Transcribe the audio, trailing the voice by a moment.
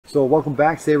So welcome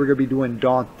back. Today we're going to be doing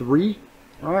Dawn 3.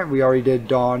 Alright, we already did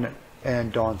Dawn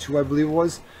and Dawn 2, I believe it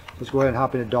was. Let's go ahead and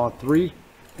hop into Dawn 3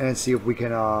 and see if we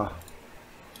can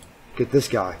get this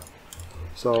guy.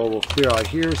 So we'll clear out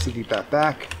here, CD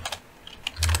back.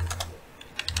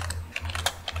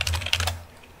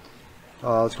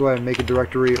 Let's go ahead and make a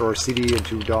directory or a CD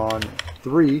into Dawn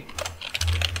 3.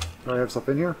 Do I have stuff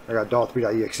in here? I got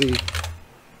Dawn3.exe.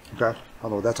 Okay, I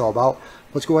don't know what that's all about.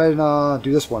 Let's go ahead and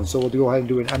do this one. So we'll go ahead and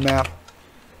do an mmap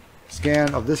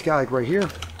scan of this guy, like right here.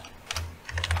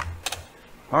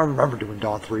 I don't remember doing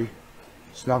Dawn 3,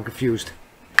 so now I'm confused.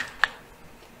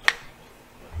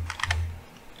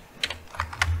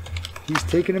 He's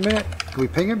taking a minute. Can we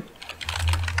ping him?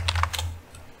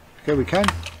 Okay, we can.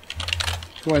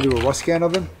 Let's go ahead and do a rust scan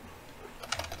of him.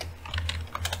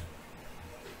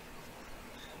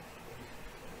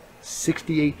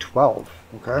 $68.12.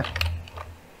 Okay.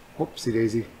 Whoopsie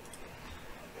daisy.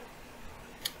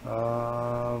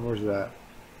 Where's that?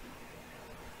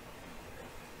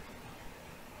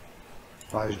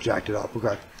 Oh, I just jacked it up.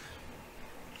 Okay.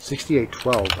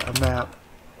 68.12. Map.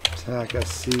 TAC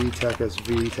SC, TAC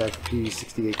SV, TAC P,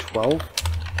 68.12.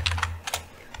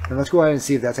 And let's go ahead and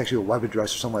see if that's actually a web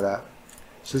address or something like that.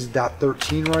 So this is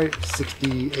 .13, right?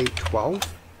 68.12.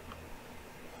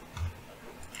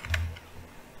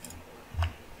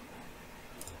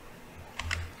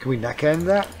 Can we netcat into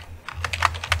that?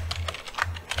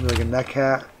 Like a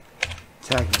netcat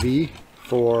TAC V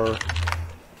for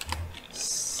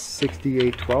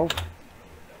 68.12.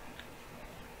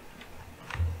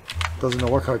 Doesn't know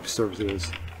what type of service it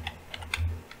is.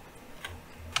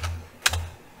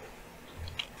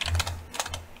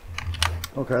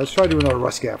 Okay, let's try to do another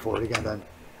rust scan for it again then.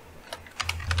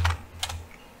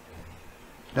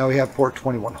 Now we have port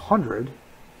 2100.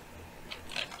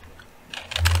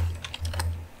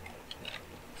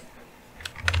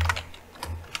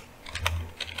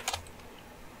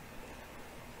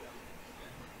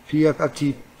 PF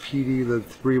FTPD lib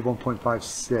 3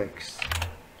 1.56.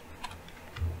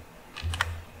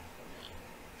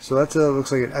 So that's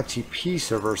looks like an FTP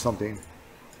server or something.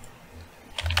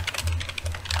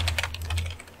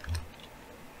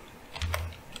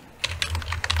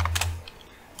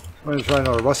 I'm going to try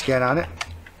another rust scan on it.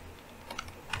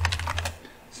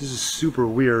 This is super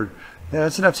weird. Yeah,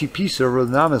 that's an FTP server.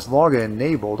 The NAM is login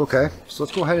enabled. Okay, so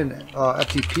let's go ahead and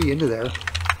FTP into there.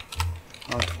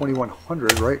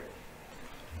 2100, right?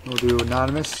 We'll do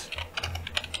anonymous.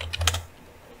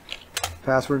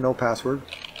 Password, no password.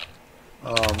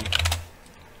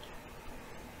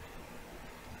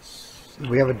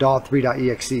 We have a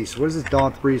Dawn3.exe. So what is this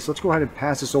Dawn 3? So let's go ahead and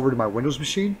pass this over to my Windows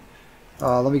machine.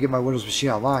 Let me get my Windows machine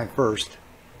online first.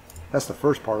 That's the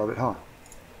first part of it, huh?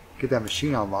 Get that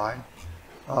machine online.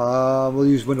 We'll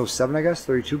use Windows 7, I guess,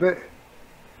 32-bit.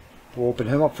 We'll open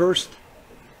him up first.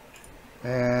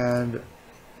 And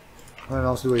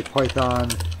also do a Python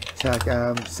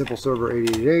TAC-m simple server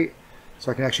 8088. So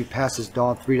I can actually pass this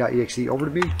Dawn3.exe over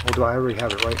to me. Or do I already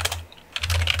have it, right?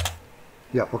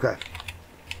 Yep, okay.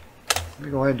 Let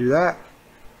me go ahead and do that.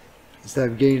 Instead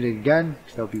of getting it again,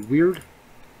 because that would be weird.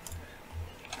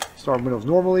 Start Windows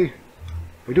normally.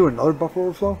 We do another buffer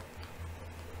overflow.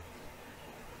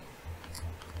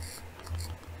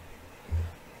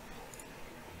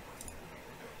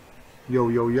 Yo,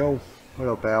 yo, yo. What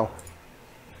up, Al?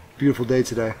 Beautiful day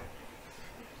today.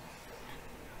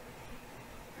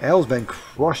 Al's been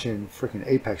crushing freaking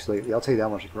Apex lately. I'll tell you that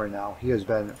much right now. He has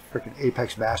been freaking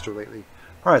Apex master lately.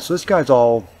 Alright, so this guy's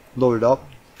all loaded up.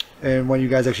 And when you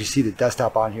guys actually see the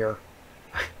desktop on here,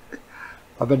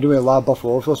 I've been doing a lot of buffer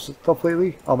overflow stuff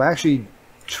lately. I actually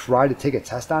tried to take a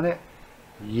test on it.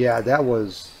 Yeah, that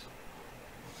was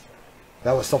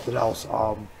something else.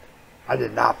 I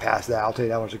did not pass that. I'll tell you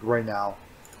that much right now.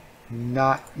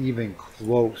 Not even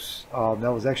close.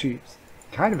 That was actually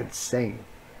kind of insane.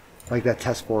 Like that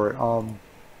test for it.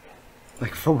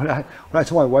 Like from when I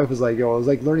told my wife, was like, yo, it was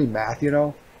like learning math, you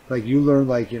know? Like you learn,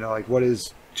 like, you know, like what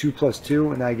is 2 plus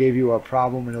 2, and I gave you a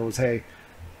problem, and it was, hey,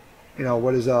 you know,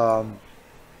 what is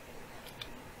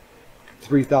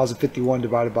 3051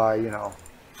 divided by, you know,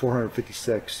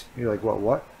 456? And you're like,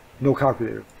 what? No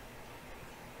calculator.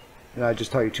 And I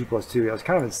just taught you 2 plus 2. It was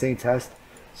kind of an insane test.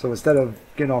 So instead of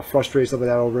getting all frustrated stuff like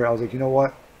that over it, I was like, you know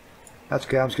what? That's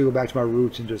okay. I'm just gonna go back to my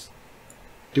roots and just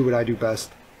do what I do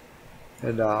best.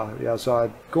 And yeah, so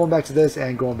I'm going back to this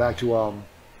and going back to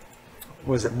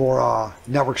what is it? More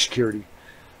network security.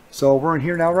 So we're in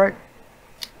here now, right?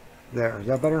 There. Is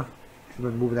that better? I've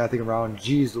been moving that thing around.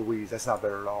 Jeez Louise, that's not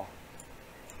better at all.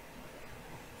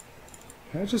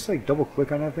 Can I just like double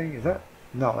click on that thing? Is that?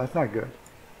 No, that's not good.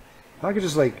 If I could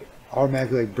just like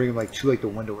automatically like bring them like to like the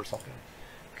window or something.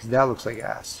 because that looks like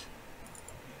ass.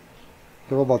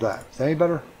 So what about that? Is that any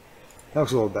better? That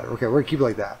looks a little better. Okay, we're going to keep it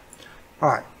like that.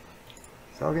 Alright.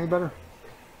 Is that look any better?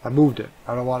 I moved it.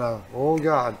 I don't want to... Oh,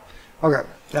 God. Okay,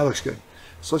 that looks good.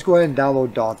 So let's go ahead and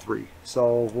download Dawn 3.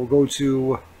 So we'll go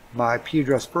to my IP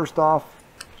address first off.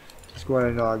 Let's go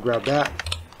ahead and grab that.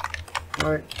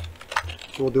 Alright.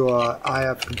 So we'll do a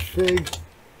ifconfig.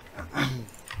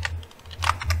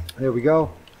 There we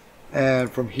go.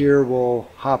 And from here we'll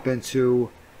hop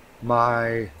into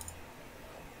my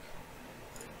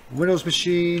Windows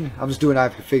machine. I'm just doing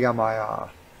ifconfig on my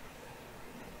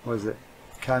what is it?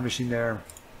 Kind machine there.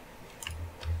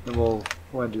 Then we'll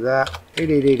go ahead and do that.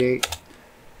 8888.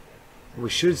 We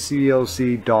should be able to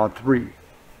see Dawn 3.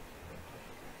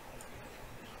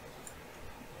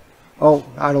 Oh,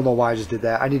 I don't know why I just did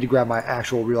that. I need to grab my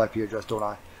actual real IP address, don't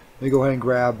I? Let me go ahead and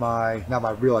grab my, not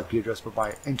my real IP address, but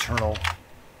my internal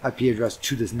IP address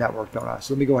to this network, don't I?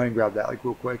 So let me go ahead and grab that like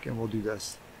real quick and we'll do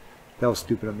this. That was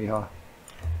stupid of me, huh?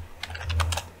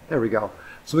 There we go.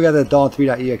 So we got that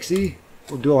dawn3.exe.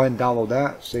 We'll go ahead and download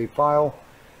that. Save file.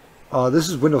 This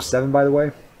is Windows 7, by the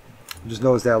way. Just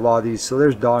notice that a lot of these, so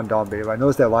there's Dawn Beta. I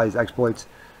noticed that a lot of these exploits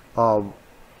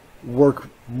work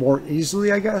more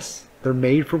easily, I guess. They're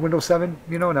made for Windows 7,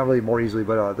 you know, not really more easily,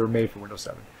 but they're made for Windows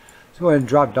 7. So go ahead and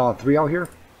drop Dawn 3 out here.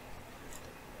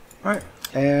 Alright,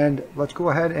 and let's go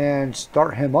ahead and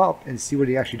start him up and see what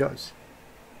he actually does.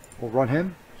 We'll run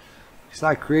him. He's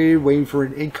not created, waiting for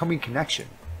an incoming connection.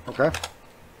 Okay.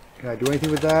 Can I do anything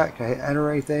with that? Can I hit enter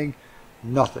or anything?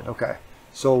 Nothing. Okay.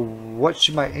 So what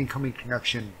should my incoming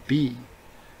connection be?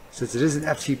 Since it is an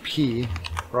FTP,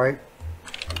 right?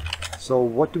 So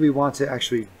what do we want to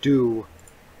actually do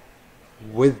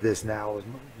with this now?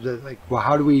 Like, well,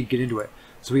 how do we get into it?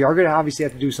 So we are going to obviously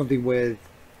have to do something with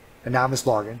anonymous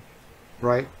login,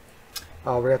 right?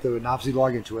 We have to obviously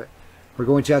log into it. We're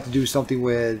going to have to do something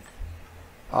with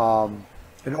an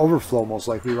overflow, most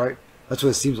likely, right? That's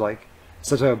what it seems like.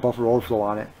 Such a buffer overflow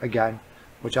on it again,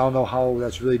 which I don't know how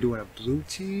that's really doing a blue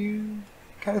team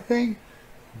kind of thing,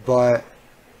 but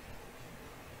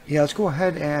yeah, let's go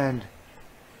ahead and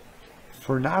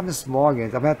for anonymous logins,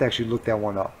 I'm gonna have to actually look that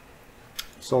one up.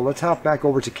 So let's hop back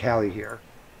over to Kali here.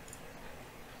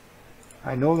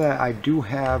 I know that I do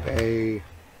have a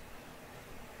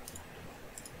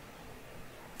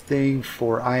thing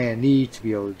for INE to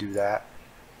be able to do that.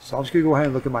 So I'm just gonna go ahead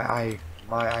and look at my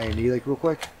INE like real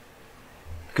quick,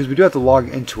 because we do have to log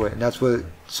into it, and that's what.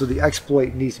 So the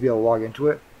exploit needs to be able to log into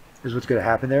it. Is what's going to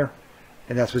happen there,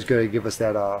 and that's what's going to give us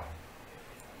that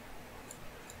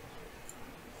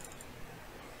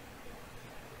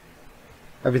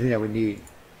everything that we need.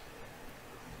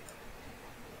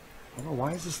 I don't know,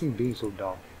 why is this thing being so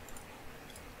dumb?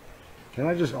 Can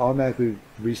I just automatically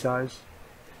resize?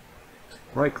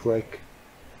 Right click.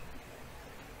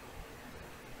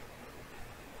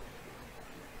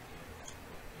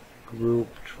 Group,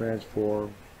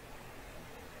 transform,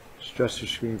 stretch the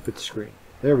screen, fit the screen.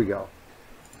 There we go.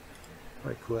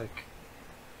 Right click.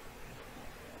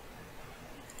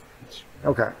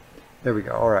 Okay, there we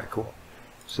go. Alright, cool.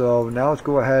 So now let's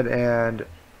go ahead and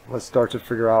let's start to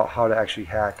figure out how to actually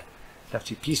hack an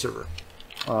FTP server.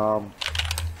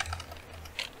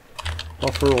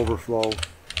 Buffer overflow,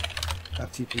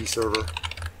 FTP server,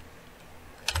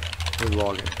 and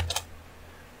login.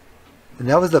 And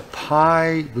that was the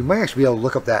Pi. We might actually be able to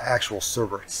look up that actual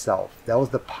server itself. That was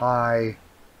the Pi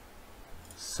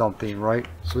something, right?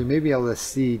 So we may be able to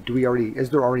see, is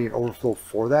there already an overflow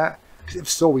for that? Because if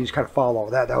so, we just kind of follow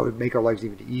that. That would make our lives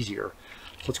even easier.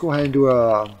 So let's go ahead and do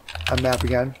a map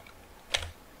again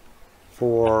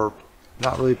for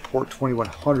not really port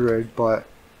 2100, but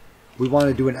we want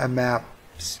to do an mmap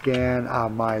scan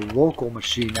on my local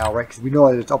machine now, right? Because we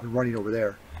know that it's up and running over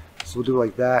there. So we'll do it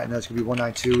like that, and that's going to be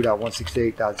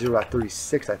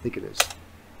 192.168.0.36, I think it is.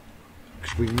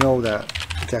 Because we know that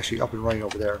it's actually up and running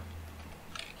over there.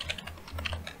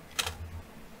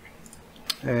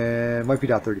 And it might be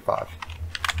 .35.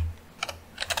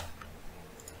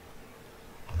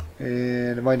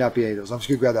 And it might not be any of those. I'm just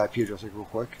going to grab that IP address like real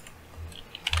quick.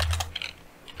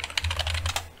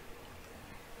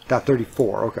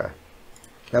 .34, okay.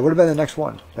 That would have been the next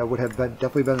one. That would have been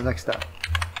definitely been the next step.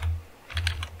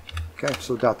 Okay,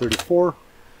 so .34.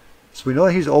 So we know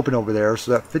that he's open over there.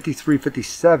 So that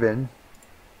 5357,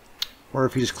 or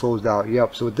if he just closed out.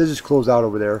 Yep, so this is closed out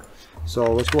over there.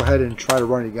 So let's go ahead and try to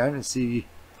run it again and see if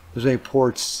there's any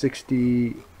ports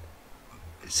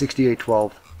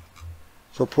 6812.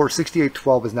 So port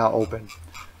 6812 is now open.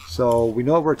 So we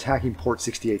know we're attacking port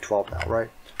 6812 now, right?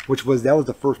 That was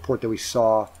the first port that we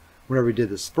saw whenever we did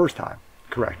this first time.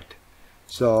 Correct.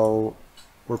 So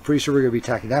we're pretty sure we're going to be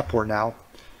attacking that port now.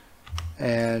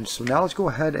 And so now let's go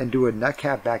ahead and do a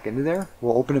netcat back into there.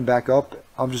 We'll open him back up.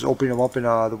 I'm just opening him up in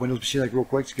the Windows machine like real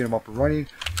quick to get him up and running.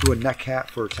 Do a netcat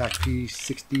for attack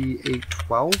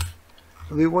P6812. I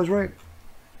believe it was right.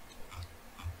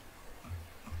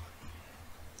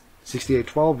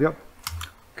 6812, yep.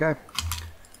 Okay.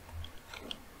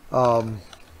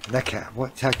 Netcat,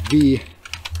 what? Attack V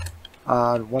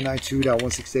on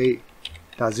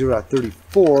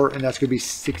 192.168.0.34, and that's going to be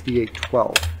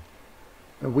 6812.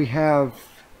 And we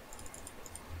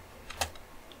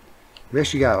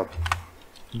actually got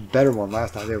a better one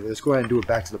last time there, but let's go ahead and do it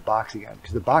back to the box again,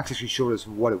 because the box actually showed us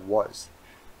what it was,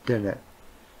 didn't it?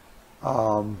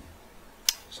 So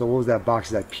what was that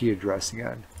box's IP address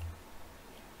again?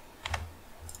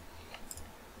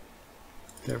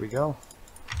 There we go.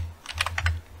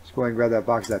 Let's go ahead and grab that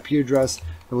box's IP address,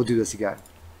 and we'll do this again.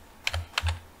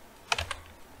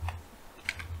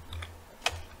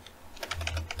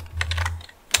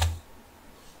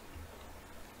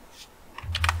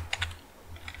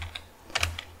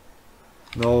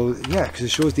 No, yeah, because it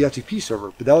shows the FTP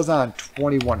server, but that was on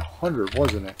 2100,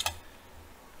 wasn't it?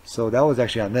 So that was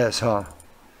actually on this, huh?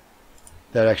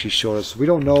 That actually showed us. We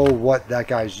don't know what that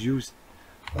guy's used.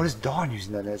 What is Dawn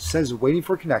using then? It says waiting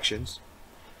for connections.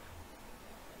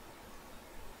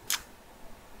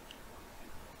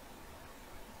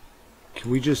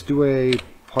 Can we just do a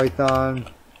Python?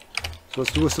 So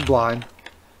let's do a Sublime.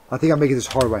 I think I'm making this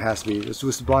hard when it has to be. Let's do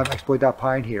a Sublime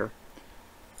exploit.py in here.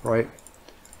 Right?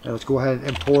 And let's go ahead and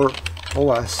import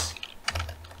OS.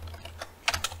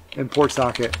 Import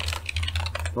socket.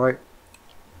 Right?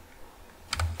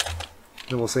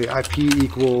 Then we'll say IP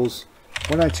equals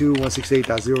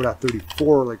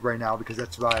 192.168.0.34 like right now, because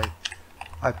that's my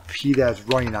IP that's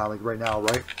running on like right now,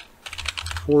 right?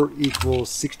 Port equals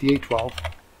 6812.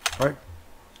 Right?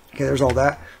 Okay, there's all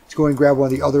that. Let's go ahead and grab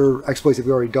one of the other exploits that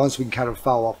we've already done so we can kind of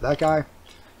follow off that guy.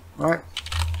 Alright.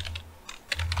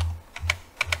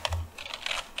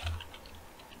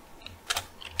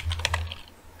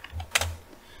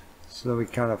 So we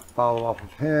kind of follow off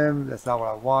of him. That's not what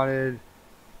I wanted.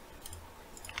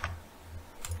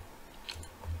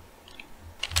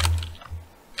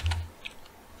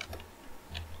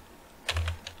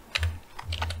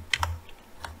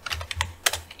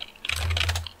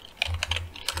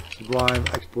 Sublime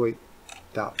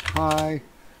exploit.py.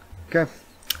 Okay,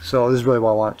 so this is really what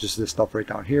I want, just this stuff right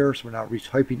down here, so we're not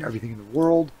retyping everything in the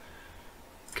world.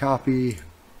 Copy,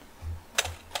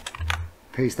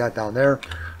 paste that down there.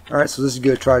 Alright, so this is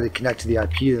going to try to connect to the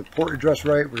IP, the port address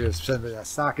right. We're going to send that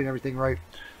socket and everything right.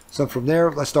 So from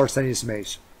there, let's start sending some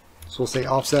A's. So we'll say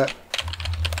offset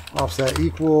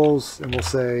equals, and we'll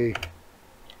say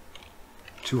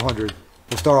 200.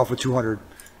 We'll start off with 200.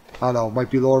 I don't know, might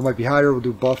be lower, might be higher. We'll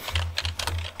do buff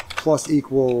plus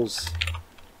equals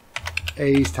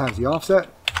A's times the offset.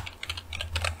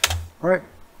 Alright,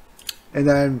 and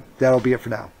then that'll be it for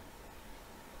now.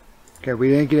 Okay, we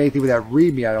didn't get anything with that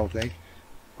readme, I don't think.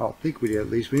 I don't think we did, at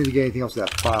least. We didn't get anything else with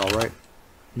that file, right?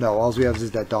 No, all we have is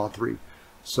that Dawn3.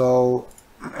 So,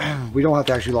 we don't have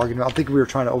to actually log in. I think we were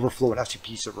trying to overflow an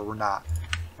FTP server. We're not.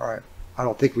 Alright, I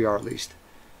don't think we are, at least.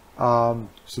 So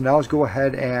now let's go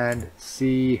ahead and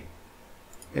see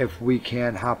if we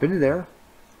can hop into there.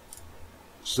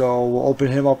 So we'll open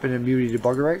him up in Immunity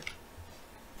Debugger, right?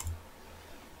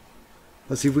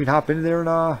 Let's see if we can hop into there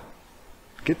and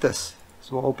get this.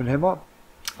 So we'll open him up.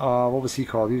 What was he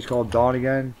called? He was called Dawn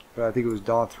again, but I think it was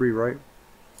Dawn3, right?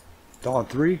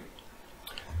 Dawn3.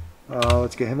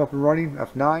 Let's get him up and running,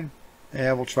 F9,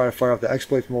 and we'll try to fire out the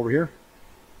exploit from over here.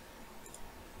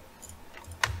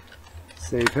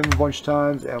 Save him a bunch of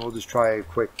times, and we'll just try a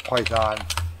quick Python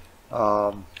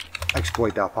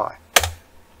exploit.py.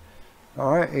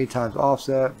 Alright, 8 times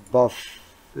offset. Buff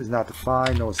is not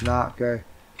defined. No, it's not. Okay.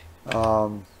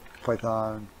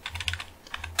 Python.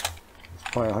 It's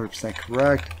probably 100%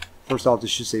 correct. First off, this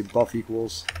should say buff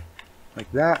equals like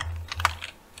that.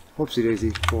 Whoopsie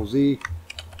daisy. Control Z.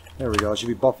 There we go. It should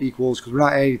be buff equals, because we're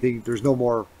not adding anything. There's no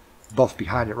more buff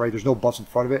behind it, right? There's no buffs in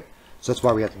front of it. So that's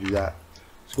why we have to do that.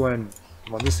 Let's go ahead and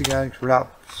run this again, because we're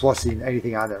not flushing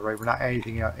anything on that, right? We're not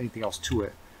adding anything else to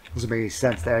it. It doesn't make any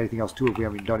sense to add anything else to it if we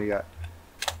haven't done it yet.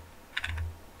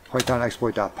 Python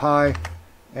exploit.py,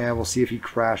 and we'll see if he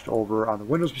crashed over on the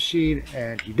Windows machine,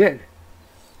 and he did.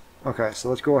 Okay, so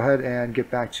let's go ahead and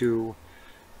get back to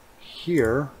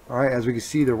here. Alright, as we can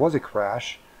see, there was a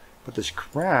crash, but this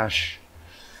crash,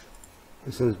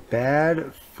 it says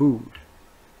bad food.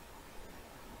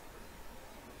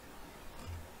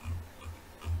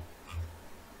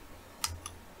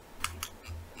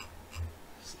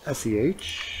 SEH,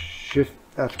 Shift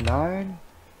F9,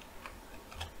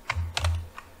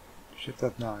 Shift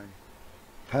F9.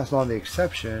 pass on the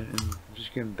exception, and I'm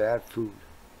just getting bad food.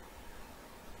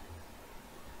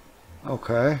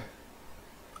 Okay.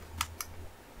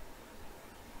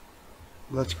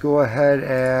 Let's go ahead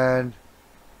and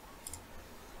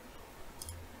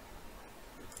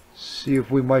see if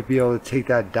we might be able to take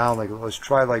that down. Like, let's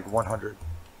try like 100.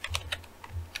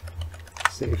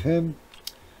 Save him.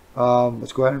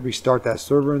 Let's go ahead and restart that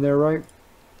server in there, right?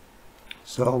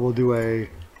 So we'll do a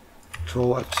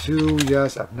Control F2,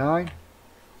 yes, F9.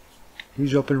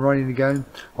 He's up and running again.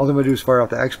 All I'm going to do is fire out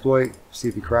the exploit, see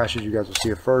if he crashes. You guys will see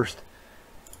it first.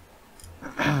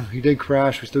 He did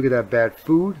crash. We still get that bad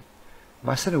food. Am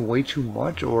I sending way too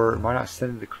much, or am I not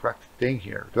sending the correct thing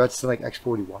here? Do I have to send like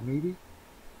X41 maybe?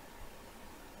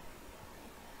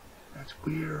 That's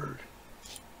weird.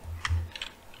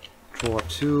 Control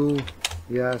F2,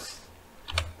 yes.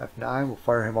 F9, we'll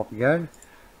fire him up again.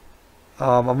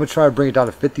 I'm going to try to bring it down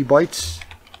to 50 bytes.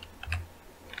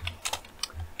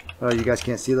 You guys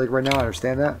can't see it like right now, I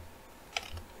understand that.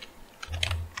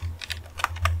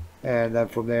 And then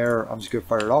from there, I'm just going to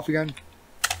fire it off again.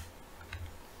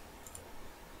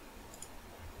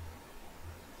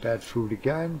 Bad food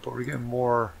again, but we're getting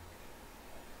more.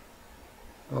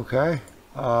 Okay.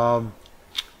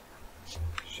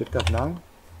 Shift F9.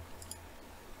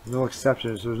 No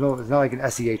exceptions. There's no. It's not like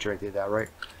an SEH or anything like that, right?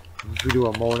 If we do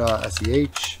a Mona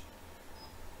SEH,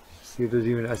 see if there's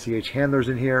even SEH handlers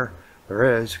in here.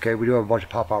 There is. Okay, we do have a bunch of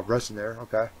pop-out rests in there.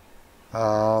 Okay.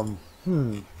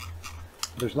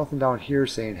 There's nothing down here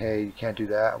saying, hey, you can't do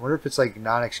that. I wonder if it's like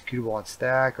non-executable on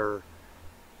stack, or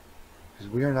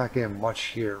because we are not getting much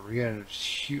here. We're getting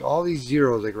all these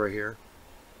zeros like right here.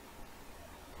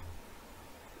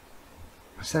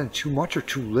 Am I sending too much or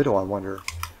too little, I wonder?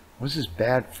 What does this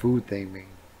bad food thing mean?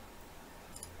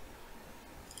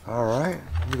 Alright,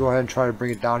 let me go ahead and try to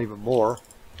bring it down even more.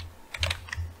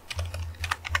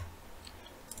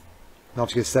 Now I'm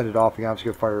just going to send it off again. I'm just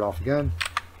going to fire it off again.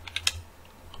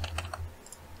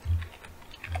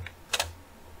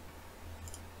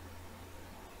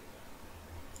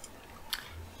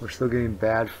 We're still getting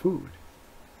bad food.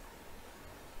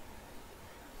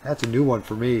 That's a new one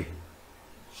for me.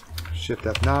 Shift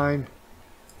F9.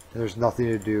 There's nothing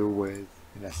to do with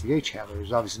an SEH handler.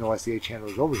 There's obviously no SEH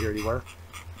handlers over here anywhere.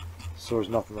 So there's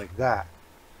nothing like that.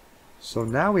 So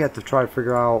now we have to try to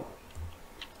figure out,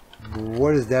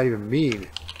 what does that even mean?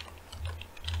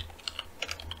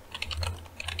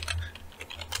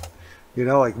 You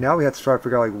know, like now we have to try to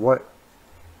figure out like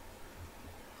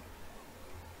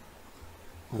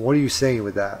what are you saying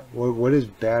with that? What is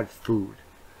bad food?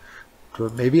 So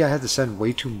maybe I have to send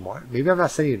way too much. Maybe I'm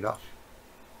not sending enough.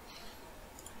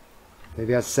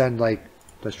 Maybe I send like,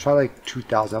 let's try like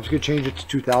 2,000. I'm just gonna change it to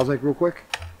 2,000 like real quick.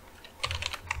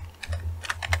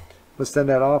 Let's send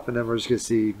that off, and then we're just gonna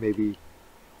see maybe.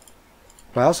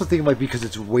 But I also think it might be because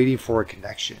it's waiting for a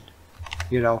connection.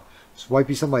 You know, so it might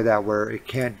be something like that where it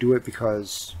can't do it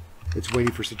because it's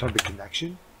waiting for some type of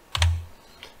connection,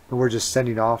 and we're just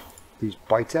sending off these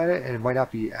bytes at it, and it might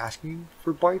not be asking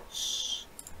for bytes.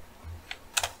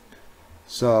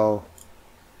 So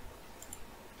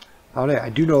I don't know. I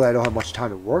do know that I don't have much time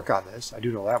to work on this. I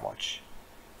do know that much.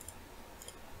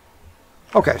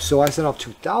 Okay, so I sent off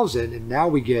 2,000, and now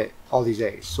we get all these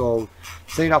A's. So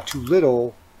sending off too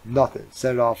little, nothing.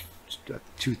 Send it off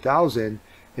 2,000,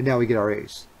 and now we get our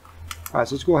A's. All right,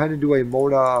 so let's go ahead and do a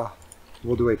Moda.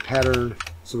 We'll do a pattern,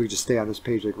 so we can just stay on this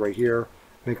page like right here,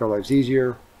 make our lives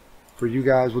easier. For you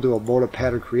guys, we'll do a Moda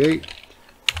pattern create,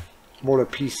 Moda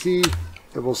PC,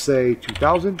 and we'll say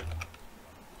 2,000.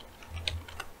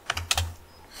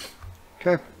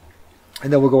 Okay,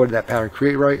 and then we'll go into that pattern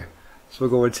create, right? So we'll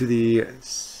go into the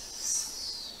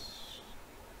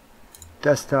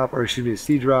desktop, or excuse me, the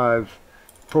C drive,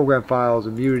 program files,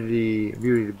 immunity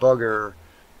debugger,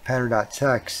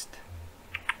 pattern.txt.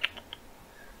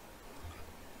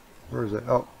 Where is it?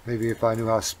 Oh, maybe if I knew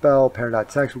how to spell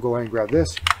pattern.txt, we'll go ahead and grab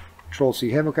this. Control C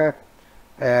him, okay?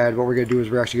 And what we're going to do is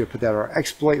we're actually going to put that in our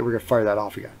exploit, and we're going to fire that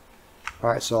off again.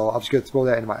 Alright, so I'm just going to throw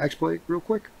that into my exploit real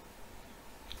quick.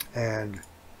 And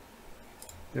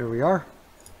there we are.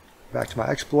 Back to my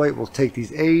exploit. We'll take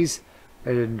these A's,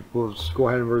 and we'll just go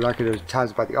ahead, and we're not going to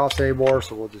times it by the offset anymore,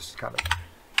 so we'll just kind of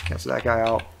cancel that guy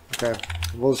out. Okay,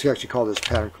 we'll just actually call this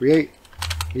pattern create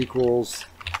equals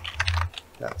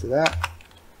that to that.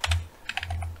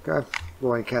 Okay,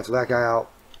 go ahead and cancel that guy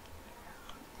out,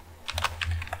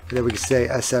 and then we can say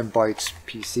sn bytes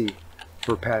PC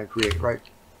for pattern create, right?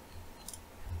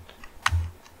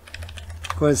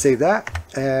 Go ahead and save that,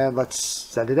 and let's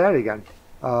send it out again.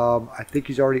 I think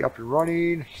he's already up and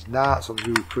running. He's not, so I'm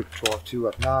going to do quick Control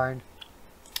F2, F9.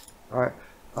 Alright,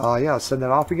 Yeah, let's send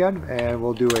that off again, and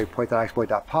we'll do a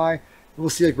python-exploit.py. We'll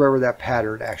see like right where that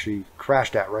pattern actually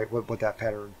crashed at, right? What that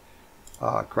pattern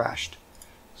crashed.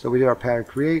 So we did our pattern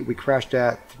create. We crashed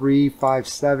at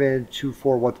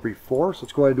 357.24134. So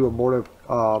let's go ahead and do a Morta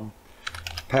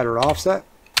pattern offset,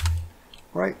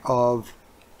 right, of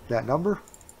that number.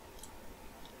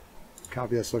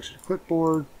 Copy that selection to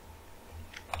clipboard.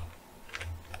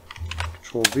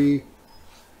 Control V.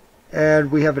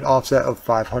 And we have an offset of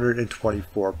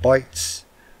 524 bytes.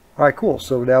 All right, cool.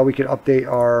 So now we can update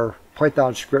our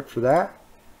Python script for that.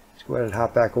 Let's go ahead and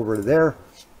hop back over to there.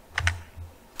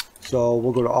 So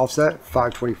we'll go to offset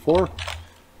 524.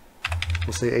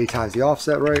 We'll say A times the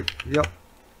offset, right? Yep.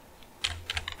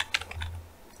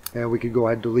 And we can go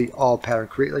ahead and delete all pattern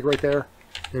create, like right there.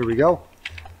 There we go.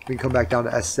 We can come back down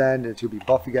to send, and it's going to be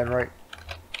buff again, right?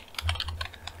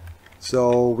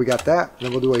 So we got that.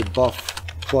 Then we'll do a buff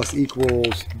plus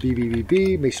equals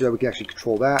BBBB. Make sure that we can actually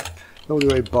control that. Then we'll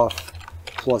do a buff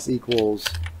plus equals,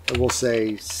 and we'll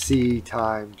say C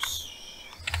times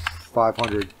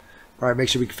 500. All right, make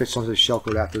sure we can fit some of the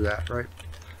shellcode after that, right?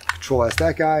 Control S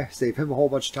that guy, save him a whole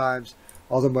bunch of times.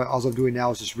 All I'm doing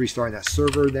now is just restarting that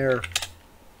server in there.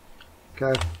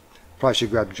 Okay. Probably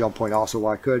should grab the jump point also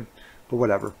while I could, but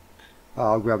whatever.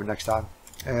 I'll grab it next time.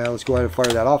 And let's go ahead and fire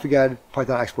that off again.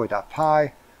 Python-exploit.py. All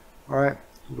right.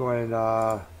 We'll go ahead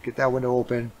and get that window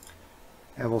open,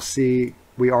 and we'll see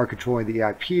we are controlling the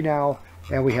EIP now,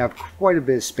 and we have quite a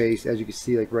bit of space, as you can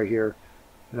see, like right here.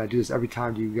 And I do this every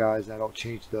time to you guys. I don't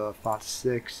change the font to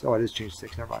 6. Oh, it is changed to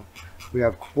 6. Never mind. We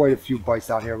have quite a few bytes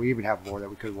down here. We even have more that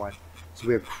we could have went. So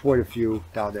we have quite a few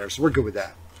down there. So we're good with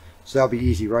that. So that'll be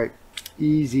easy, right?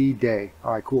 Easy day.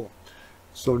 All right, cool.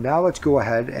 So now let's go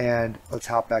ahead and let's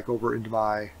hop back over into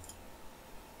my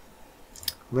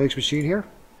Linux machine here.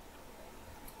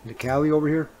 The Kali over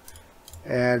here.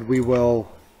 And we will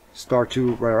start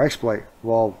to write our exploit.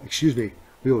 Well, excuse me.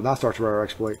 We will not start to write our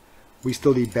exploit. We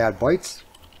still need bad bytes.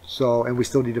 So, and we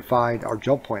still need to find our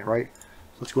jump point, right?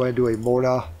 So let's go ahead and do a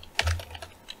Morta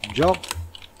jump,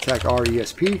 tech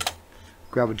RESP,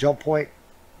 grab a jump point,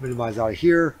 minimize out of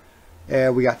here,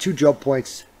 and we got 2 jump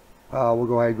points. We'll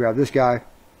go ahead and grab this guy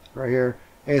right here.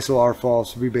 ASLR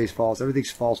false, rebase false,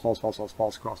 everything's false, false, false, false,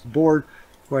 false across the board.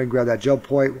 Go ahead and grab that jump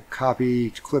point, we'll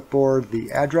copy to clipboard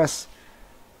the address.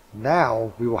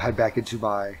 Now we will head back into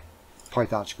my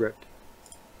Python script,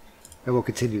 and we'll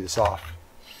continue this off.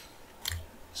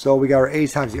 So we got our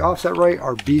A's times the offset right.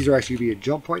 Our B's are actually going to be a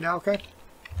jump point now, okay?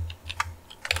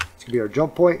 It's going to be our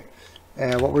jump point.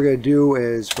 And what we're going to do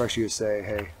is we're actually going to say,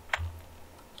 hey,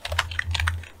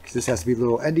 because this has to be a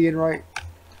little endian, right?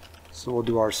 So we'll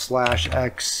do our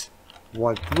 /x13,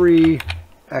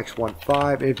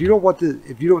 x15. And if you don't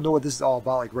know what this is all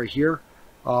about, like right here,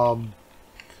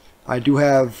 I do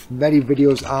have many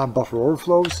videos on buffer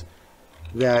overflows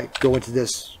that go into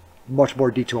this much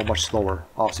more detail and much slower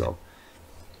also.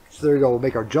 So there we go. We'll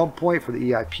make our jump point for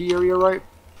the EIP area, right?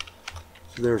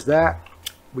 So there's that.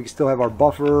 We can still have our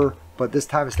buffer, but this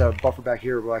time instead of buffer back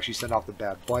here, we'll actually send off the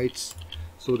bad bytes.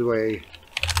 So we'll do a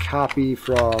copy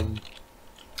from,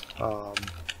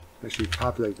 actually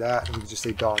copy like that, and we can just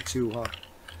say DAWN2, huh?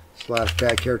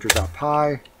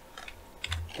 /badcharacters.py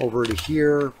over to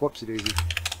here. Whoopsie daisy.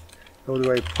 We'll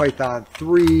do a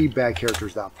Python3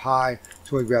 badcharacters.py.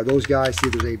 So we grab those guys, see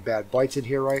if there's any bad bytes in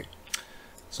here, right?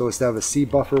 So instead of a C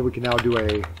buffer, we can now do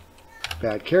a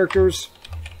bad characters.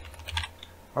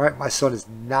 All right, my son is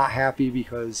not happy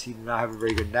because he did not have a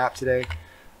very good nap today.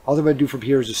 All I'm going to do from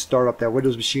here is just start up that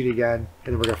Windows machine again,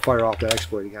 and then we're going to fire off that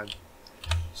exploit again.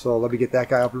 So let me get that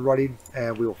guy up and running,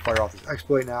 and we will fire off this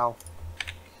exploit now.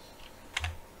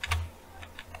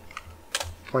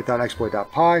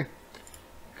 Python-exploit.py.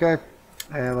 Okay,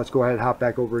 and let's go ahead and hop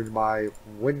back over into my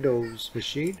Windows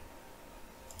machine.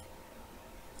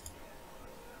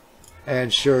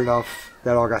 And sure enough,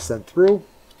 that all got sent through.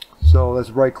 So let's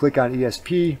right click on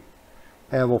ESP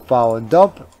and we'll follow and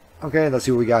dump. Okay, let's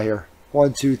see what we got here.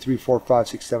 1, 2, 3, 4, 5,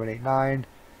 6, 7, 8, 9.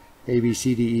 A, B,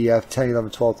 C, D, E, F, 10,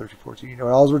 11, 12, 13, 14. You know,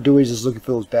 all we're doing is just looking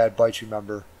for those bad bytes,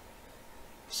 remember.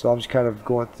 So I'm just kind of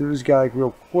going through this guy like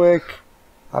real quick.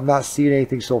 I'm not seeing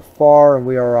anything so far, and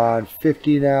we are on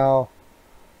 50 now.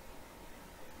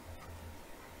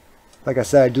 Like I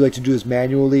said, I do like to do this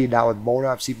manually, not with Mona.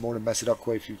 I've seen Mona mess it up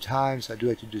quite a few times. I do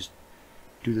like to just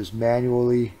do this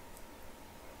manually.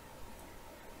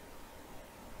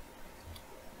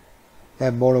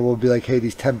 And Mona will be like, hey,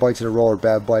 these 10 bytes in a row are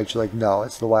bad bytes. You're like, no,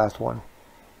 it's the last one.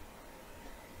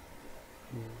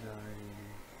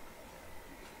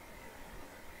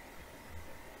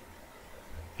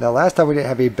 Now, last time we didn't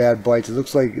have any bad bytes. It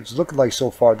looks like it's looking like so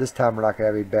far this time we're not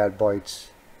going to have any bad bytes.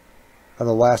 on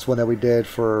the last one that we did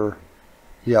for,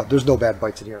 yeah, there's no bad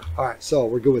bytes in here. All right, so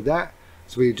we're good with that.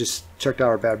 So we just checked out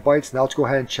our bad bytes. Now let's go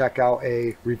ahead and check out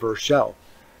a reverse shell,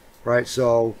 right?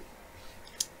 So,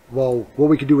 well, what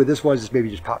we could do with this one is just maybe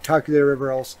just pop calculator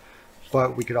everywhere else,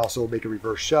 but we could also make a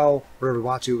reverse shell wherever we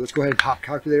want to. Let's go ahead and pop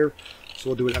calculator. So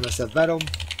we'll do an MSF Venom,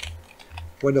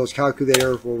 Windows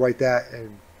calculator. We'll write that,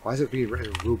 and why is it being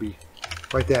written in Ruby?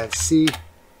 Write that in C.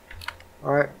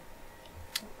 All right.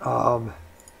 I'm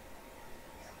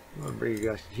gonna bring you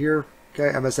guys here.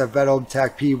 Okay, MSF Venom,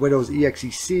 TAC P, Windows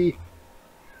EXEC.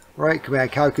 Right,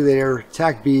 command calculator,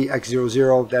 TAC B,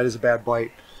 X00, that is a bad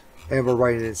byte. And we're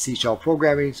writing it in C shell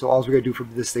programming. So all we're going to do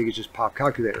from this thing is just pop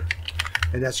calculator.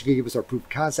 And that's going to give us our proof of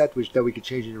concept, which then we can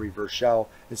change into reverse shell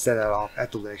and send that off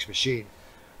at the Linux machine.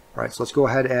 All right, so let's go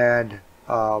ahead and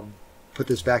put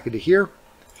this back into here.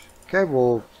 Okay,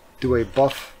 we'll do a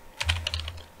buff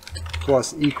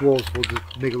plus equals, we'll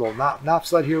just make a little NOP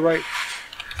sled here, right?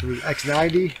 So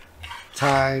X90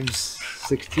 times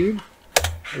 16.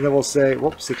 And then we'll say,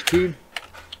 whoops, 16. And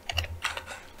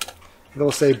then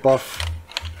we'll say buff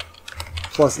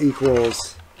plus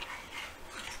equals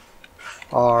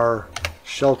our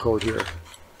shellcode here.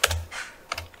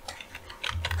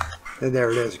 And there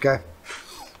it is, okay?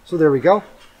 So there we go.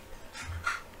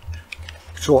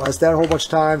 Control S that a whole bunch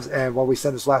of times, and while we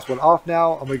send this last one off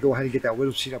now, I'm going to go ahead and get that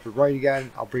Windows machine up and running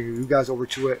again. I'll bring you guys over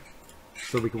to it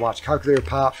so we can watch calculator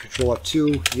pop. Control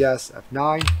F2, yes,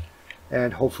 F9.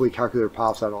 And hopefully calculator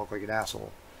pops, I don't look like an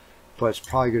asshole. But it's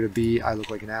probably going to be, I look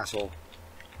like an asshole.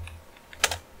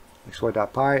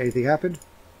 XY.py, anything happened?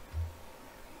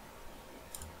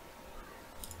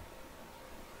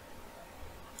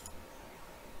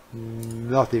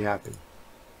 Nothing happened.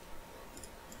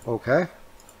 Okay.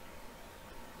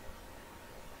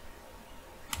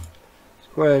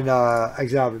 Let's go ahead and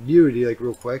exit out of immunity like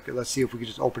real quick. And let's see if we can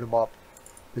just open them up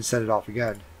and send it off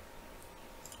again.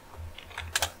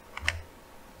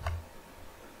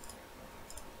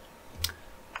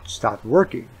 Stopped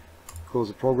working. Close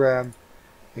the program,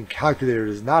 and calculator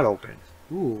is not open.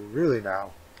 Ooh, really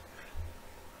now?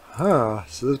 Huh.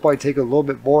 So this might take a little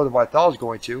bit more than what I thought it was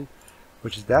going to.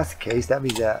 Which if that's the case, that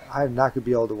means that I'm not going to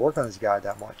be able to work on this guy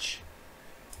that much.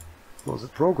 Close the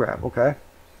program. Okay.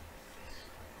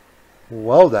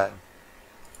 Well then.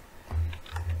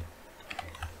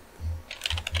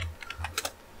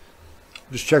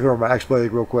 Just checking over my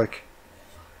exploit real quick.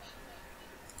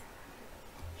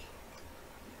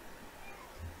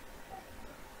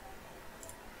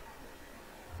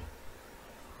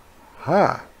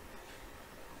 Huh.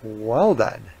 Well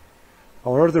then. I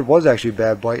wonder if there was actually a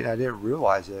bad byte and I didn't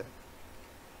realize it.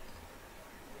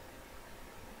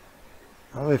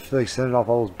 I don't really feel like sending off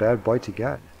all those bad bytes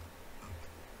again.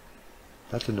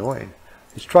 That's annoying.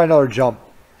 Let's try another jump.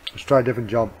 Let's try a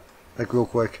different jump. Like real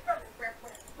quick.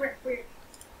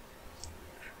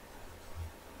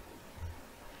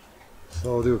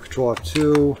 So we'll do a control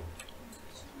F2.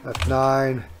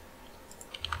 F9.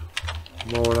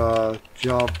 Mona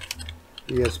jump.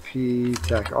 ESP,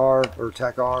 TAC R, or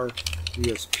TAC R,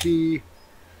 ESP.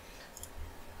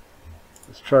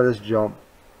 Let's try this jump.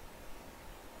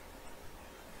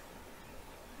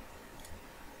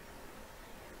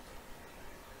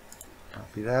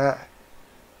 Copy that.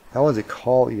 That one's a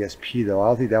call ESP though. I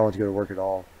don't think that one's going to work at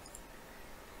all.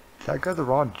 Did I grab the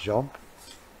wrong jump?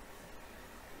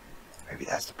 Maybe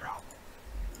that's the problem.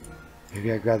 Maybe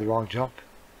I grabbed the wrong jump.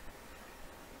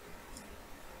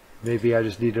 Maybe I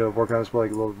just need to work on this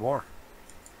like a little bit more.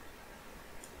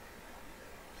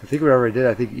 I think whatever I did,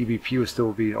 I think EBP was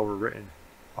still being overwritten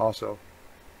also.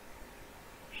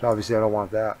 So obviously I don't want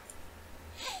that.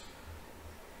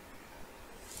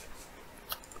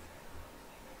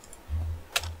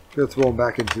 Gonna throw them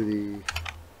back into the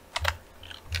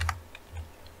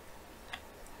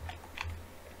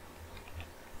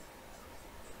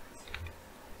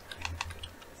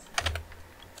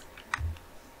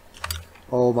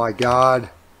oh my god.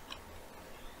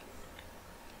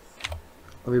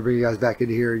 Let me bring you guys back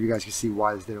into here. You guys can see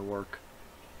why this didn't work.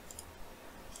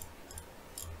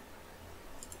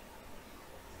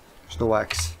 There's no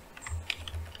X.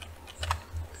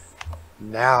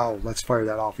 Now let's fire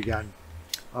that off again.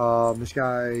 This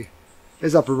guy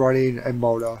is up and running in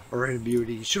Moda or in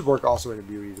Immunity. He should work also in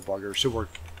Immunity debugger. Should work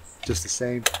just the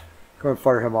same. Go ahead and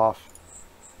fire him off.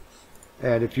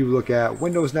 And if you look at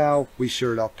Windows now, we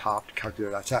sure enough popped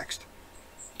calculator.txt.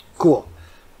 Cool.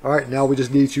 Alright, now we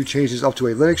just need to change this up to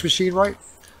a Linux machine, right?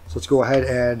 So let's go ahead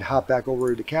and hop back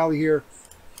over to Kali here.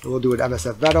 And we'll do an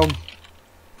MSF Venom.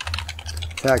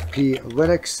 TAC P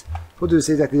Linux. We'll do the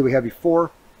same exactly that we had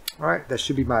before. Alright, that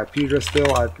should be my IP address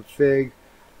still. I have config.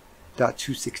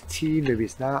 49.216. Maybe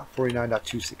it's not.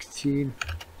 49.216.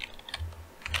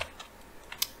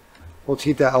 We'll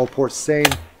keep that L port same.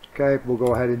 Okay, we'll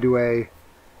go ahead and do a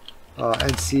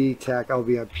NC TAC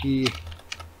LVMP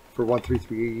for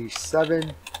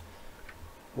 13387.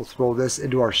 We'll throw this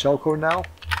into our shellcode now.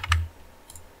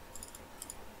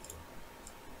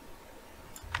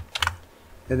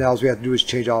 And now all we have to do is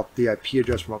change off the IP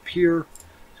address from up here.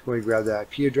 So go ahead and grab that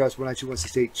IP address,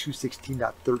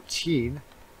 192.168.216.13.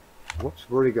 Whoops,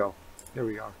 where'd it go? There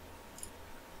we are.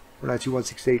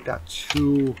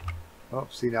 192.168.2. Oh,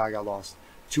 see, now I got lost.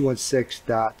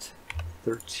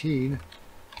 216.13.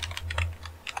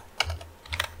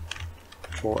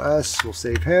 Control S, we'll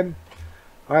save him.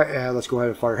 Alright, and let's go ahead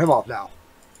and fire him off now.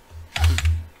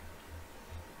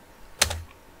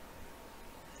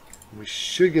 We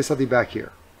should get something back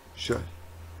here. Should.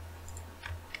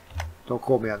 Don't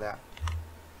quote me on that.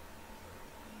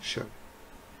 Should.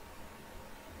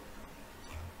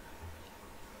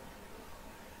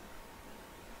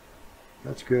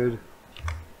 That's good.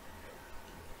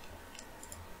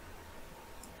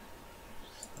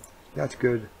 That's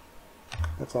good.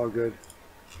 That's all good.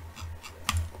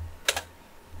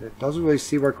 It doesn't really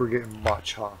seem like we're getting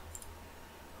much, huh?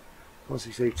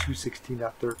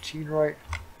 168.216.13, right?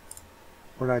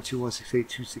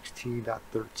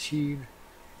 192.168.216.13.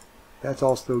 That's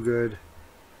all still good.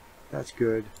 That's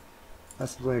good.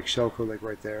 That's the Linux shellcode, like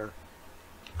right there.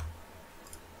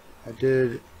 I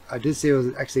did say it was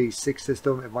an x86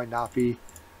 system. It might not be.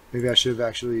 Maybe I should have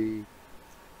actually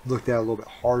looked at it a little bit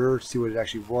harder to see what it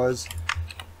actually was.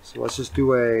 So let's just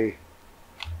do a.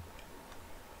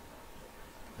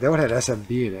 That one had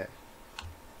SMB in it.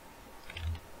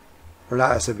 Or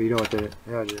not SMB, you know what did it?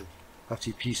 Yeah, it did.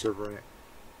 FTP server in it.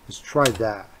 Let's try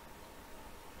that.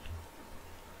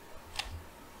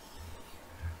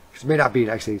 Because it may not be an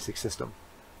x86 system.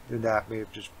 And that may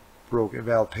have just broke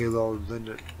invalid payload,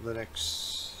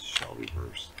 Linux shell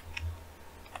reverse.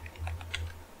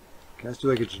 Okay, let's do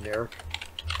like a generic.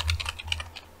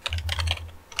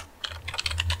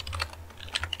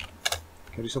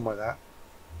 Can I do something like that?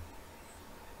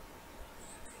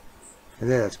 And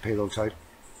then that's payload type.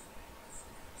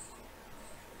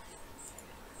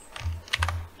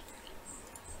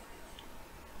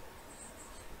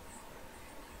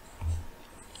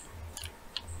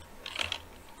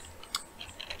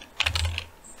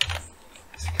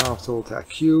 Console attack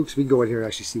Q, so we can go in here and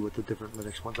actually see what the different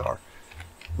Linux ones are.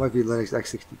 Might be Linux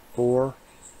x64.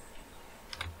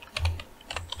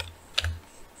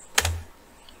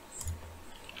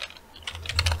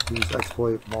 Use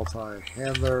exploit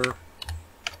multi-handler.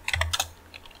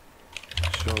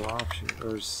 Show option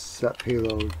or set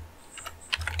payload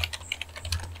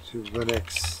to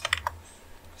Linux.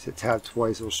 Hit tab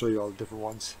twice, it'll show you all the different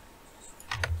ones.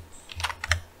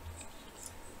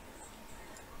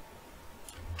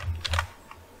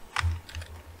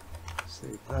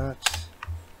 Save that.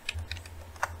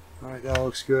 Alright, that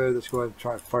looks good. Let's go ahead and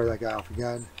try and fire that guy off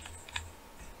again.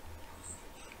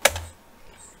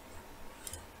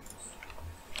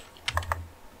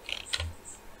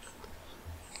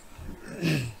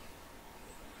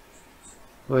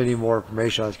 We need more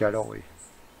information on this guy, don't we?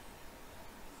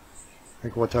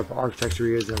 Like what type of architecture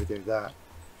he is and everything like that.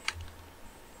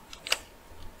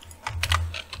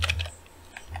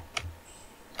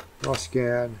 I'll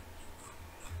scan.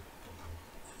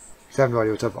 Because I have no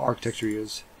idea what type of architecture he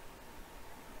is.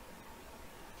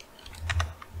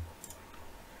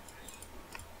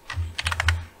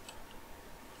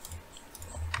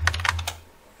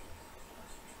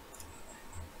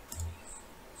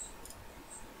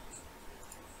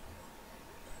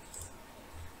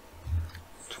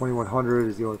 $2100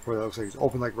 is the only port that looks like it's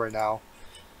open like right now.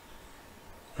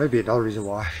 Maybe another reason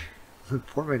why the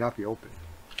port may not be open.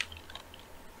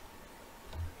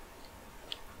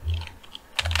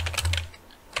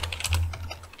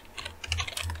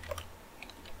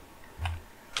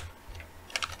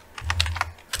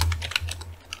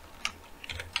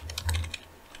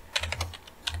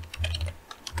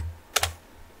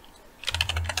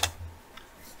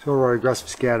 So our aggressive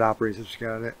scan operates,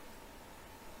 scan it.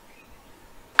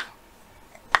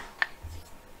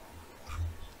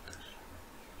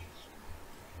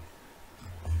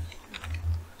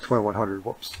 $2100,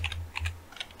 whoops.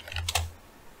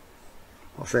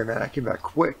 I'll say, man, I came back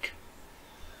quick.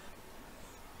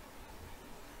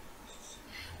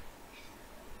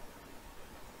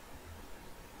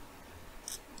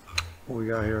 What we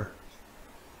got here?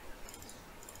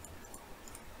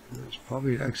 There's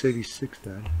probably an x86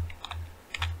 then.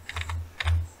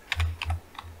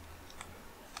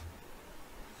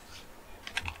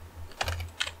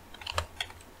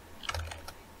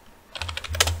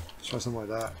 Try something like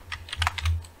that.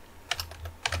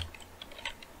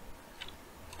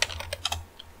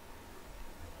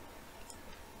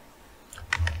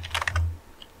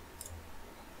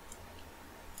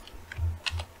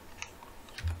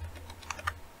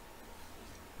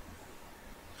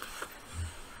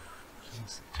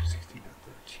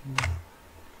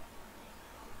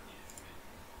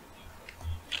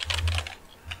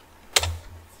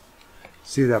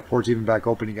 See if that port's even back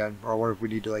open again, or I wonder if we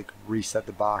need to like reset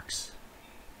the box,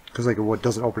 because like it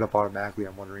doesn't open up automatically.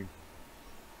 I'm wondering.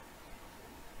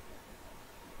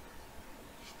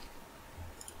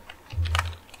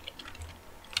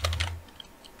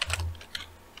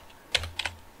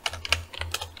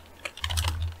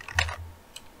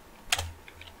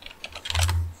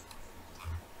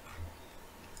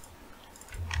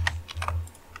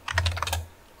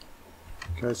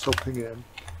 Okay, still ping it in.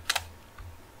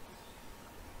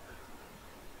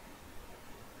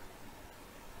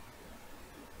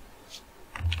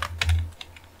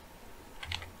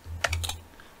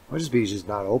 Might just be just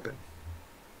not open.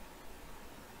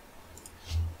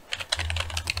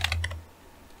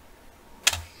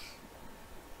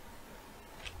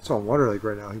 So I'm wondering, like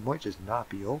right now, he might just not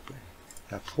be open.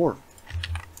 That port.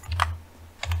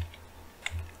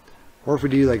 Or if we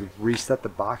do like reset the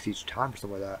box each time or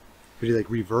something like that. If we do like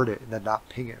revert it and then not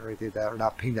ping it or anything like that, or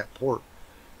not ping that port.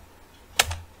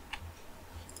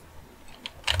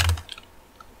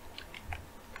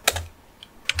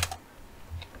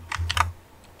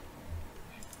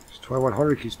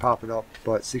 2100 keeps popping up,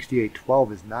 but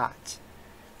 6812 is not.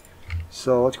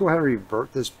 So let's go ahead and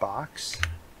revert this box.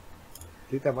 I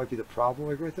think that might be the problem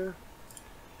right there.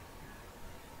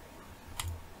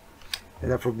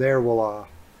 And then from there we'll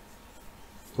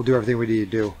do everything we need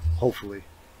to do, hopefully.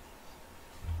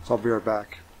 So I'll be right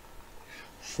back.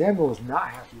 Samuel is not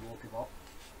happy we woke him up.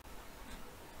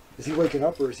 Is he waking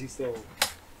up or is he still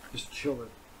just chilling?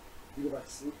 You go back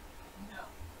to sleep? No.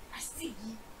 I see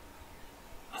you.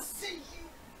 I see you.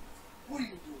 What are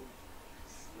you doing?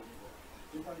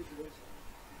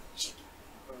 Chicken.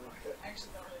 I actually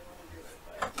don't really want to do it,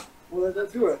 but... Well,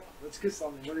 let's do it. Let's get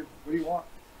something. What do you want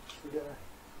for dinner?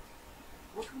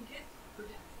 What can we get for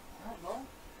dinner? I don't know.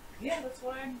 Yeah, that's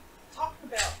what I'm talking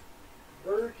about.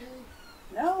 Burger King?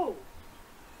 No.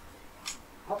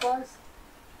 Popeyes?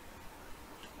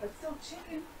 It's still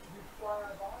chicken. You fly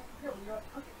right by? Yeah, we got to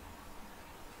cook it.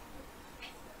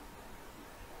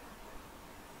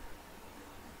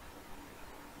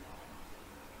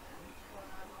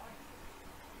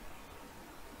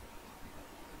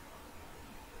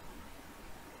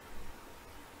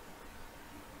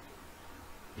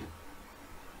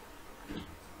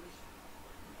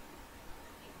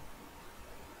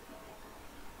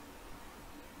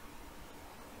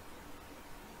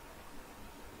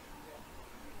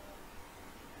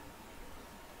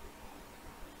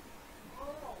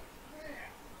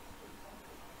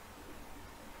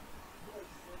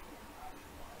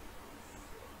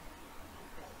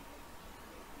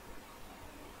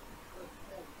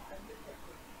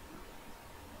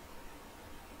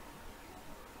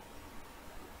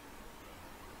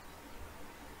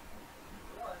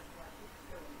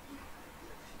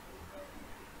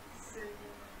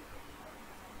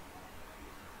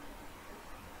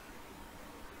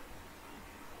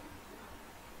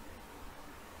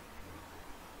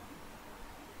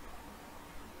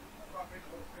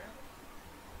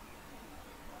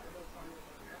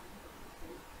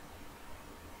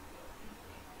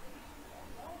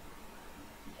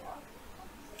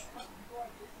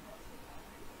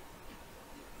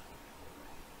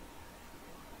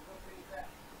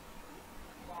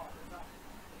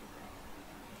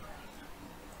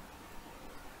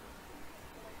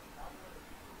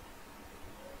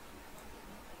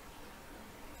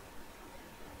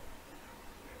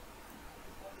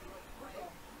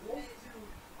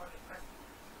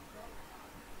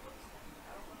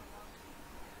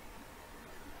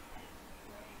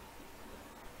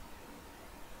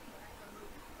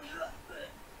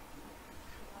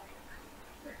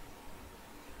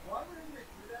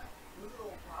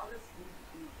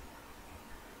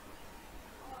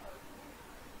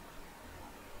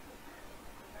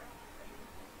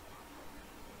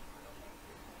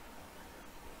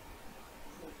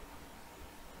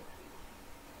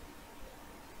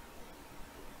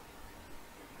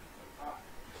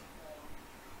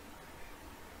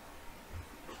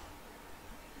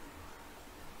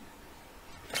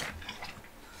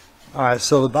 Alright,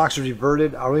 so the box is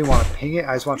reverted. I don't really want to ping it.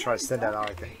 I just want to try to send that out,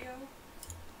 I think.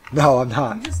 No, I'm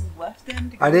not. You just left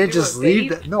them to go I didn't do just a leave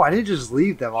vape? them. No, I didn't just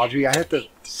leave them, Audrey. I had to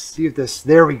see if this...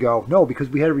 There we go. No, because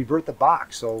we had to revert the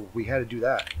box, so we had to do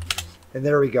that. And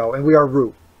there we go. And we are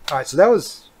root. All right, so that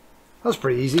was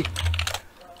pretty easy.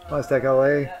 Stack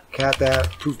LA, cat that,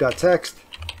 proof.txt.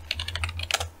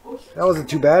 That wasn't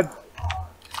too bad.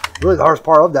 Really, the hardest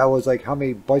part of that was like how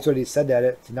many bytes already sent at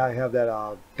it to not have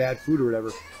that bad food or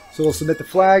whatever. So we'll submit the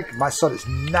flag. My son is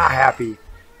not happy.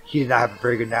 He did not have a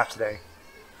very good nap today.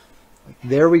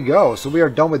 There we go. So we are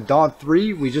done with Dawn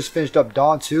 3. We just finished up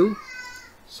Dawn 2.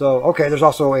 So, okay, there's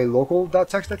also a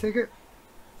local.txt, I take it.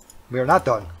 We are not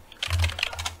done.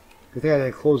 Good thing I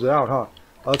didn't close it out, huh?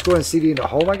 Let's go ahead and CD into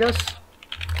home, I guess.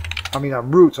 I mean,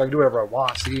 I'm root, so I can do whatever I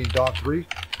want. CD in Dawn 3.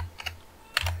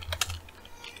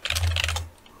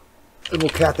 And we'll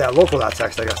cat that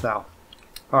local.txt, I guess, now.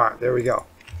 Alright, there we go.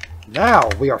 Now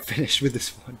we are finished with this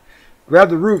one. Grab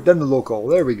the root, then the local.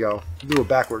 There we go. Do it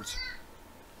backwards.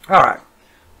 Alright.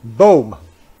 Boom.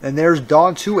 And there's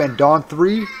Dawn 2 and Dawn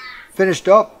 3 finished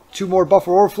up. 2 more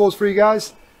buffer overflows for you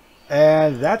guys.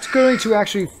 And that's going to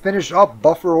actually finish up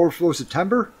buffer overflow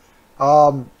September.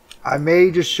 I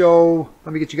may just show...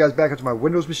 Let me get you guys back into my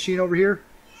Windows machine over here.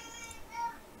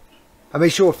 I may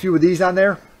show a few of these on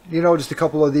there. You know, just a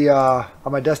couple of the,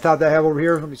 on my desktop that I have over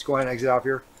here. Let me just go ahead and exit out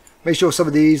here. I may show some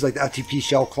of these, like the FTP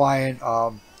shell client.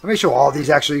 I may show all of these,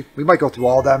 actually. We might go through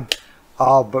all of them.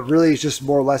 But really, it's just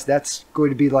more or less, that's going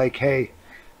to be like, hey,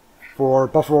 for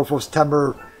buffer overflow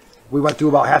September, we went through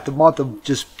about half the month of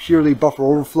just purely buffer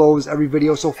overflows every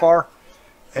video so far.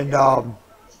 And, yeah,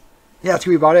 that's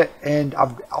going to be about it. And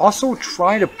I'm also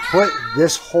trying to put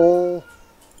this whole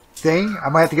thing, I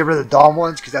might have to get rid of the Dawn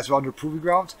ones because that's under Proving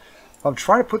Grounds. I'm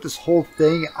trying to put this whole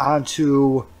thing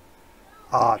onto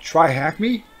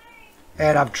try-hack-me,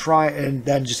 and I'm trying, and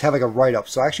then just have like a write-up.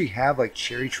 So I actually have like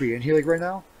Cherry Tree in here like right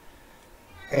now,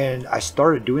 and I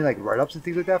started doing like write-ups and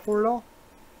things like that for it all.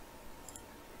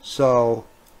 So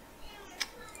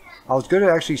I was going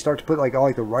to actually start to put like all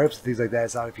like the write-ups and things like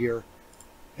that out of here,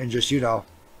 and just, you know,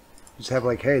 just have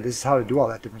like, hey, this is how to do all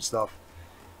that different stuff.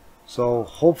 So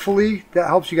hopefully that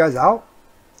helps you guys out,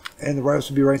 and the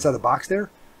write-ups will be right inside the box there.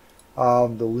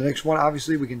 The Linux one,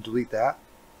 obviously, we can delete that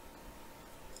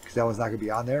because that one's not going to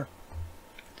be on there.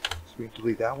 So we can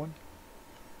delete that one.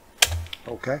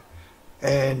 Okay.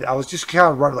 And I was just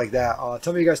kind of running like that.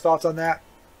 Tell me your guys' thoughts on that.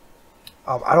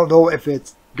 I don't know if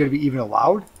it's going to be even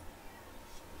allowed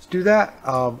to do that.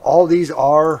 All these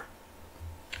are...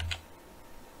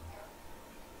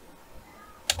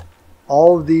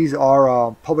 All of these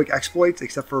are public exploits,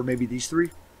 except for maybe these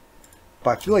 3.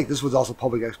 But I feel like this was also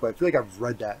public exploit. I feel like I've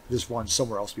read this one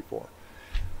somewhere else before.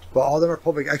 But all of them are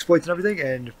public exploits and everything,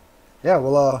 and yeah,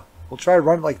 we'll try to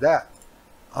run it like that.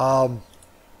 I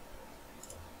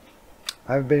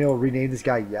haven't been able to rename this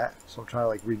guy yet, so I'm trying to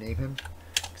like rename him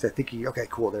because I think he. Okay,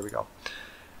 cool. There we go.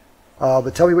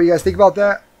 But tell me what you guys think about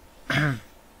that.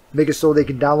 Make it so they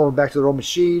can download them back to their own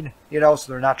machine, you know,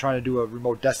 so they're not trying to do a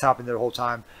remote desktop in there the whole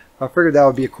time. I figured that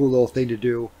would be a cool little thing to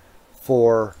do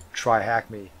for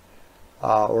try-hack-me.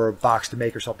 Or a box to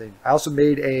make or something. I also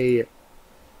made a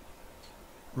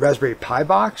Raspberry Pi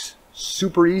box,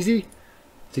 super easy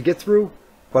to get through.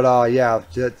 But yeah,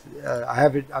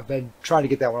 I've been trying to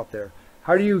get that one up there.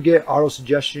 How do you get auto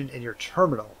suggestion in your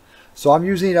terminal? So I'm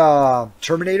using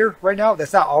Terminator right now.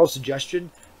 That's not auto suggestion.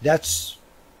 That's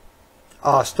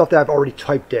stuff that I've already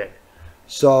typed in.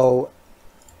 So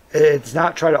it's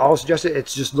not trying to auto suggest it.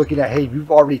 It's just looking at, hey, you've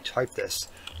already typed this.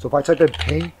 So if I type in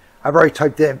ping, I've already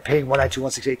typed in ping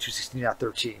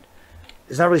 192.168.216.13.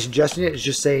 It's not really suggesting it. It's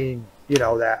just saying, you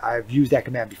know, that I've used that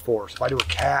command before. So if I do a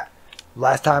cat,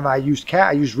 last time I used cat,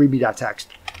 I used readme.txt.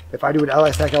 If I do an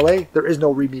ls-la, there is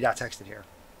no readme.txt in here.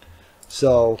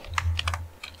 So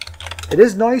it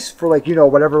is nice for like, you know,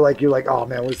 whatever, like you're like, oh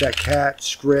man, what is that? Cat,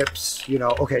 scripts, you know,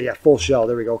 okay, yeah, full shell.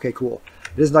 There we go. Okay, cool.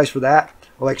 It is nice for that.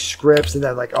 Or like scripts and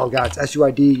then like, oh god, it's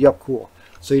SUID. Yep, cool.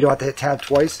 So you don't have to hit tab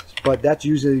twice, but that's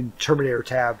using Terminator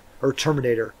tab or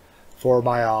Terminator for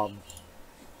my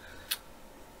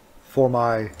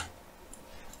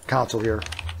console here.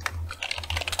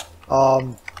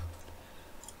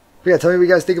 Yeah, tell me what you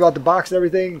guys think about the box and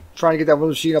everything. Trying to get that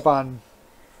Windows machine up on.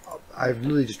 I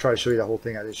really just tried to show you the whole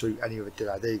thing. I didn't show you any of it, did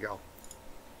I? There you go.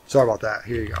 Sorry about that.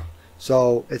 Here you go.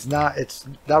 So it's not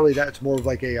really that. It's more of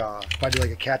like a if I do like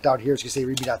a cat down here, it's gonna say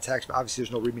readme.txt, but obviously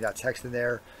there's no readme.txt in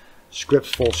there. Scripts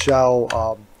full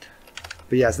shell.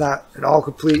 But yeah, it's not an all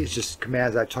complete. It's just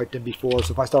commands that I typed in before.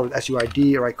 So if I start with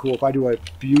SUID, all right, cool. If I do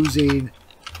abusing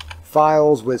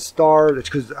files with star, it's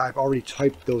because I've already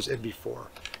typed those in before.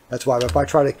 That's why. But if I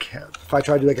try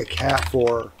to do like a cat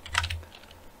for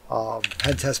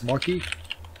pen test monkey,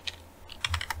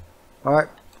 all right,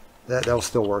 that'll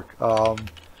still work.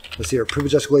 Let's see here.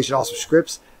 Privilege escalation also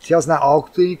scripts. See how it's not all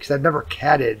complete because I've never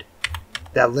catted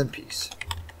that limp piece.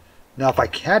 Now if I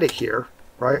cat it here,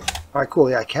 right? All right, cool.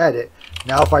 Yeah, I cat it.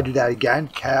 Now if I do that again,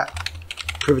 cat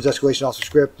privilege escalation also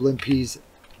script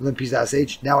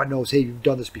linpeas.sh. Now it knows, hey, you've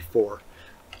done this before,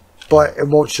 but it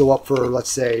won't show up for,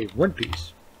 let's say,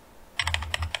 WinPeas.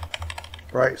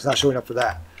 Right? It's not showing up for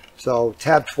that. So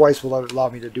tab twice will allow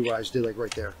me to do what I just did, like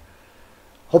right there.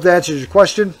 Hope that answers your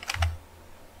question.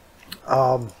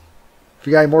 If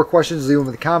you got any more questions, leave them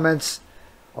in the comments.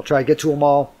 I'll try to get to them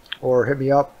all, or hit me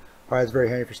up. All right, it's very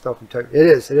handy for stuff. It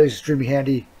is extremely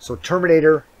handy. So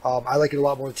Terminator, I like it a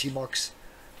lot more than Tmux.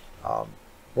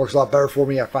 Works a lot better for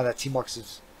me. I find that Tmux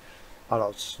is, I don't know,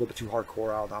 it's a little bit too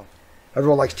hardcore. I don't know.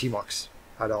 Everyone likes Tmux.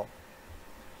 I don't.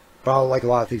 But I don't like a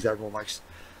lot of things that everyone likes.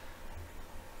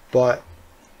 But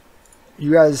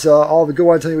you guys all have a good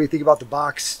one. Tell me what you think about the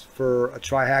box for a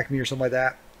Try Hack Me or something like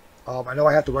that. I know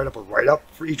I have to write up a write-up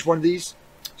for each one of these.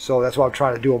 So that's why I'm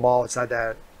trying to do them all inside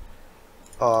that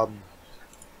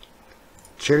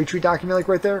cherry tree document, like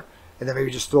right there. And then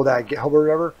maybe just throw that at GitHub or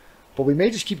whatever. But we may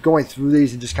just keep going through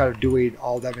these and just kind of doing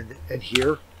all of them in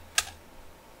here.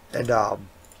 And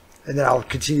then I'll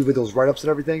continue with those write-ups and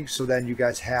everything. So then you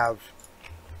guys have,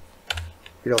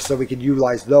 you know, so we can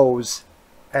utilize those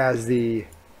as the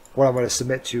what I'm going to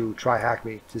submit to Try Hack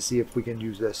Me to see if we can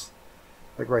use this,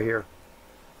 like right here.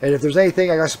 And if there's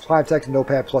anything, I got Sublime Text and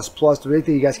Notepad++. If there's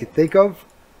anything you guys can think of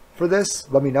for this,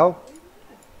 let me know.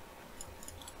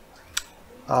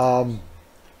 I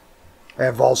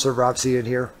have Vault Server obviously in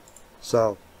here.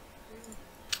 So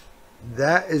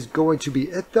that is going to be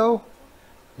it, though.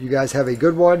 You guys have a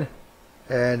good one,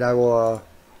 and I will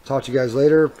talk to you guys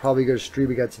later. Probably going to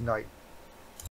stream again tonight.